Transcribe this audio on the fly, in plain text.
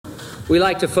We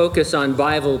like to focus on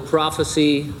Bible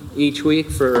prophecy each week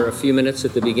for a few minutes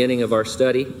at the beginning of our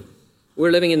study.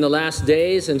 We're living in the last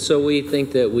days, and so we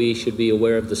think that we should be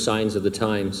aware of the signs of the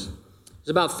times. There's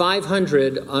about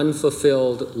 500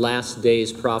 unfulfilled last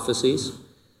days prophecies.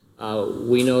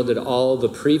 We know that all the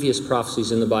previous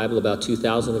prophecies in the Bible, about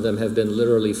 2,000 of them, have been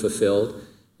literally fulfilled,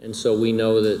 and so we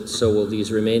know that so will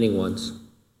these remaining ones.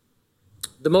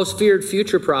 The most feared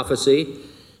future prophecy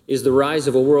is the rise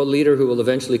of a world leader who will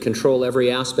eventually control every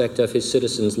aspect of his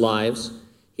citizens' lives.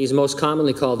 He's most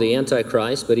commonly called the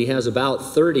Antichrist, but he has about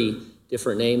 30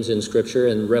 different names in Scripture.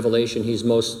 In Revelation, he's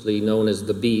mostly known as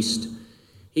the Beast.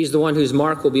 He's the one whose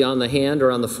mark will be on the hand or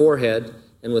on the forehead,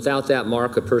 and without that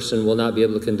mark, a person will not be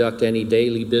able to conduct any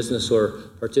daily business or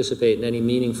participate in any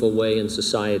meaningful way in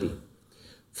society.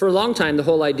 For a long time, the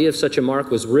whole idea of such a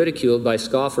mark was ridiculed by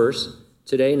scoffers.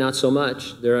 Today, not so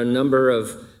much. There are a number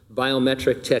of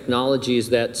biometric technologies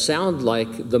that sound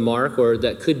like the mark or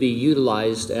that could be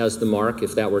utilized as the mark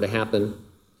if that were to happen.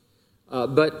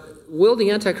 But will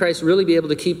the Antichrist really be able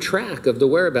to keep track of the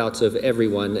whereabouts of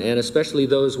everyone, and especially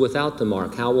those without the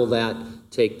mark? How will that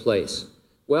take place?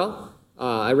 Well,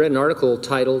 I read an article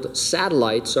titled,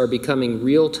 "Satellites Are Becoming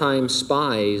Real-Time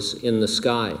Spies in the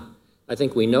Sky." I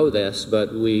think we know this,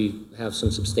 but we have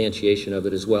some substantiation of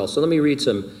it as well. So let me read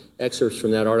some excerpts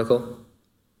from that article.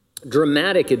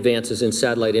 Dramatic advances in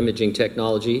satellite imaging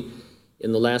technology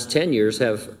in the last 10 years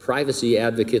have privacy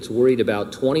advocates worried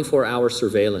about 24-hour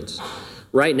surveillance.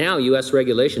 Right now, U.S.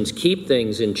 regulations keep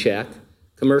things in check.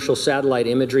 Commercial satellite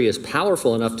imagery is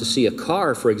powerful enough to see a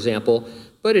car, for example,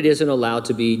 but it isn't allowed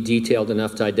to be detailed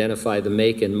enough to identify the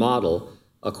make and model,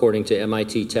 according to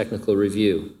MIT Technical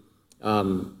Review.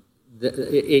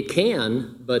 It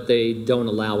can, but they don't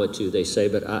allow it to, they say,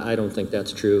 but I don't think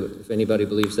that's true. If anybody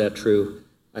believes that true,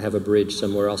 I have a bridge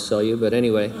somewhere I'll sell you. But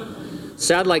anyway,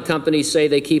 satellite companies say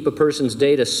they keep a person's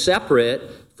data separate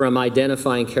from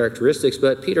identifying characteristics,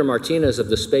 but Peter Martinez of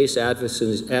the space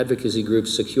advocacy group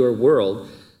Secure World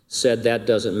said that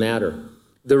doesn't matter.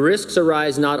 The risks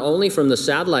arise not only from the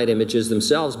satellite images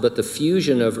themselves, but the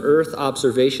fusion of Earth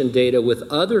observation data with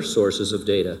other sources of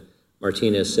data,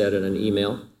 Martinez said in an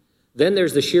email. Then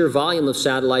there's the sheer volume of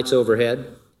satellites overhead.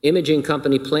 Imaging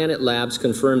company Planet Labs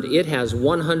confirmed it has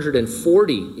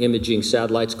 140 imaging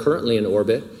satellites currently in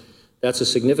orbit. That's a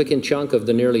significant chunk of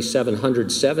the nearly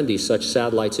 770 such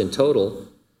satellites in total.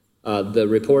 The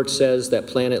report says that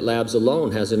Planet Labs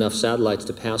alone has enough satellites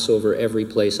to pass over every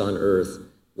place on Earth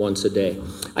once a day.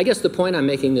 I guess the point I'm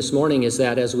making this morning is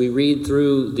that as we read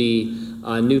through the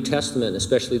New Testament,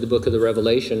 especially the book of the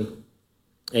Revelation,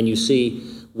 and you see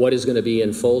what is going to be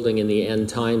unfolding in the end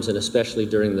times, and especially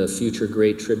during the future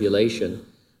Great Tribulation.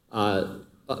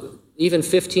 Even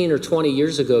 15 or 20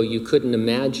 years ago, you couldn't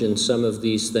imagine some of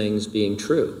these things being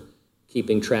true.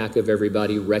 Keeping track of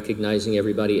everybody, recognizing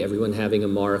everybody, everyone having a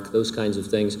mark, those kinds of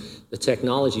things. The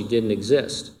technology didn't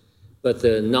exist. But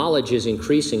the knowledge is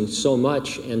increasing so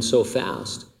much and so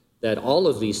fast that all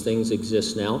of these things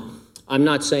exist now. I'm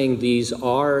not saying these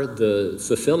are the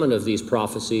fulfillment of these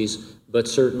prophecies, but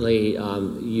certainly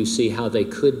you see how they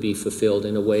could be fulfilled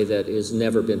in a way that has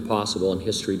never been possible in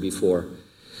history before.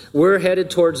 We're headed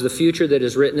towards the future that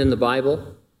is written in the Bible.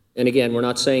 And again, we're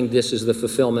not saying this is the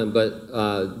fulfillment, but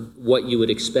what you would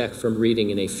expect from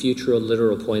reading in a future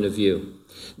literal point of view.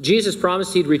 Jesus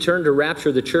promised he'd return to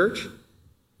rapture the church.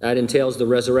 That entails the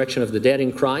resurrection of the dead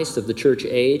in Christ, of the church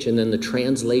age, and then the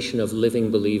translation of living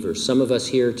believers. Some of us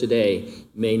here today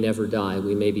may never die.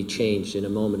 We may be changed in a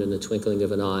moment, in the twinkling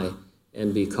of an eye,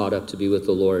 and be caught up to be with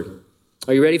the Lord.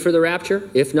 Are you ready for the rapture?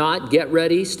 If not, get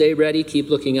ready, stay ready, keep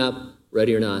looking up.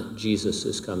 Ready or not, Jesus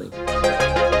is coming.